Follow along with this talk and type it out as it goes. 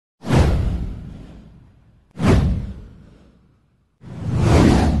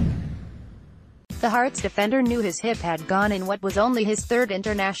The Hearts defender knew his hip had gone in what was only his third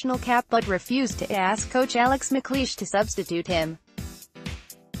international cap but refused to ask coach Alex McLeish to substitute him.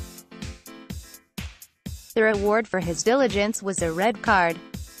 The reward for his diligence was a red card.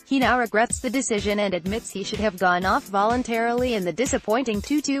 He now regrets the decision and admits he should have gone off voluntarily in the disappointing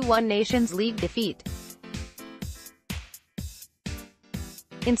 2-1 Nations League defeat.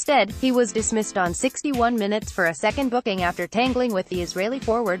 Instead, he was dismissed on 61 minutes for a second booking after tangling with the Israeli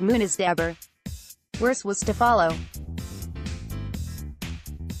forward Munas Dabbur. Worse was to follow.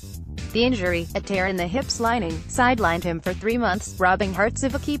 The injury, a tear in the hips lining, sidelined him for 3 months, robbing Hearts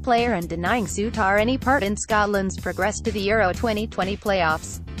of a key player and denying Souttar any part in Scotland's progress to the Euro 2020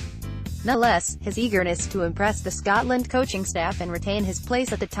 playoffs. Nonetheless, his eagerness to impress the Scotland coaching staff and retain his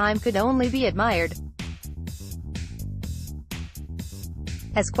place at the time could only be admired.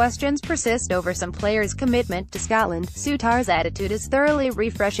 As questions persist over some players' commitment to Scotland, Souttar's attitude is thoroughly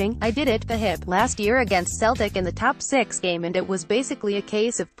refreshing. "I did it the hip last year against Celtic in the top 6 game and it was basically a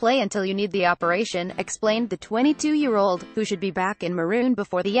case of play until you need the operation," explained the 22-year-old, who should be back in Maroon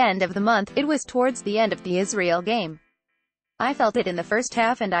before the end of the month. "It was towards the end of the Israel game. I felt it in the first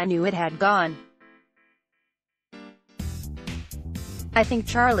half and I knew it had gone. I think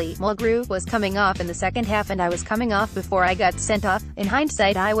Charlie Mulgrew was coming off in the second half and I was coming off before I got sent off. In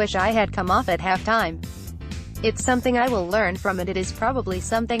hindsight, I wish I had come off at halftime. It's something I will learn from and it is probably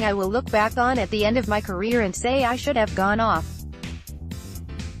something I will look back on at the end of my career and say I should have gone off.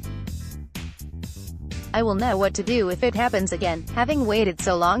 I will know what to do if it happens again." Having waited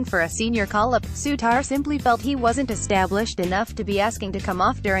so long for a senior call-up, Souttar simply felt he wasn't established enough to be asking to come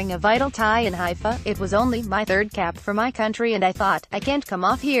off during a vital tie in Haifa. "It was only my third cap for my country and I thought, I can't come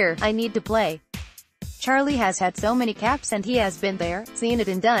off here, I need to play. Charlie has had so many caps and he has been there, seen it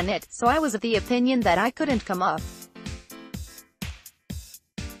and done it, so I was of the opinion that I couldn't come off.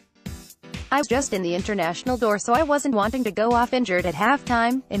 I was just in the international door so I wasn't wanting to go off injured at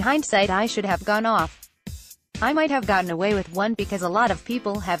halftime. In hindsight, I should have gone off. I might have gotten away with one because a lot of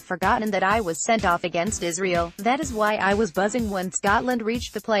people have forgotten that I was sent off against Israel. That is why I was buzzing when Scotland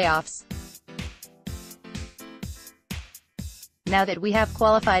reached the playoffs. Now that we have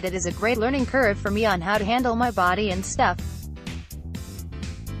qualified, it is a great learning curve for me on how to handle my body and stuff.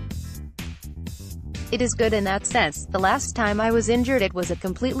 It is good in that sense. The last time I was injured it was a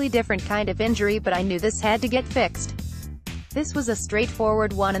completely different kind of injury but I knew this had to get fixed. This was a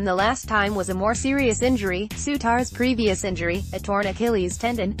straightforward one and the last time was a more serious injury." Souttar's previous injury, a torn Achilles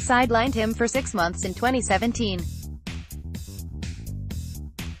tendon, sidelined him for 6 months in 2017.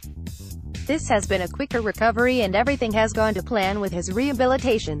 This has been a quicker recovery and everything has gone to plan with his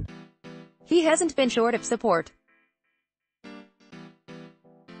rehabilitation. He hasn't been short of support.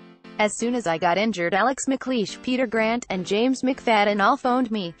 "As soon as I got injured, Alex McLeish, Peter Grant, and James McFadden all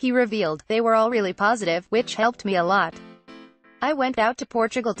phoned me," he revealed. "They were all really positive, which helped me a lot. I went out to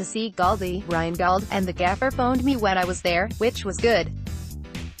Portugal to see Ryan Gauld, and the gaffer phoned me when I was there, which was good.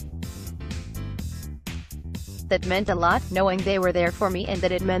 That meant a lot, knowing they were there for me and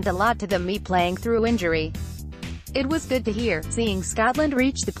that it meant a lot to them me playing through injury. It was good to hear." Seeing Scotland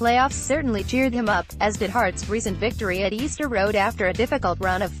reach the playoffs certainly cheered him up, as did Hearts' recent victory at Easter Road after a difficult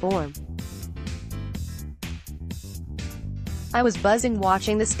run of form. "I was buzzing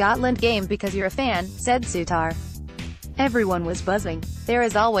watching the Scotland game because you're a fan," said Souttar. "Everyone was buzzing. There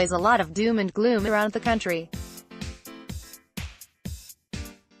is always a lot of doom and gloom around the country.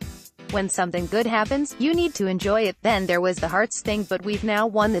 When something good happens, you need to enjoy it. Then there was the Hearts thing, but we've now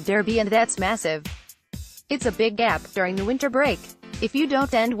won the derby and that's massive. It's a big gap during the winter break. If you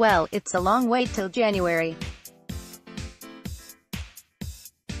don't end well, it's a long wait till January.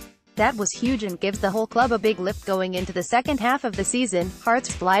 That was huge and gives the whole club a big lift going into the second half of the season." Hearts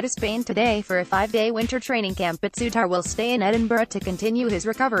fly to Spain today for a 5-day winter training camp, but Souttar will stay in Edinburgh to continue his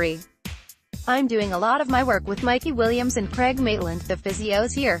recovery. "I'm doing a lot of my work with Mikey Williams and Craig Maitland, the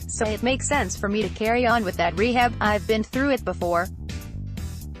physios here, so it makes sense for me to carry on with that rehab. I've been through it before.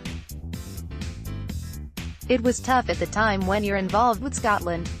 It was tough at the time when you're involved with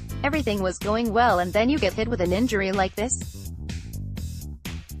Scotland. Everything was going well and then you get hit with an injury like this.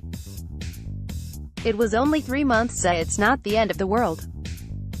 It was only 3 months, it's not the end of the world.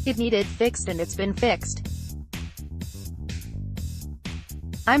 It needed fixed and it's been fixed.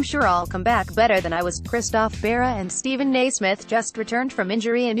 I'm sure I'll come back better than I was." Christophe Berra and Stephen Naismith just returned from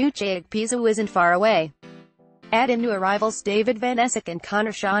injury and Uche Ikpeazu isn't far away. Add in new arrivals David Van Essek and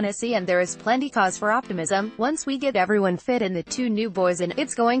Connor Shaughnessy and there is plenty cause for optimism. Once we get everyone fit and the 2 new boys in,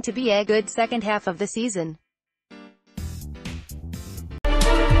 it's going to be a good second half of the season.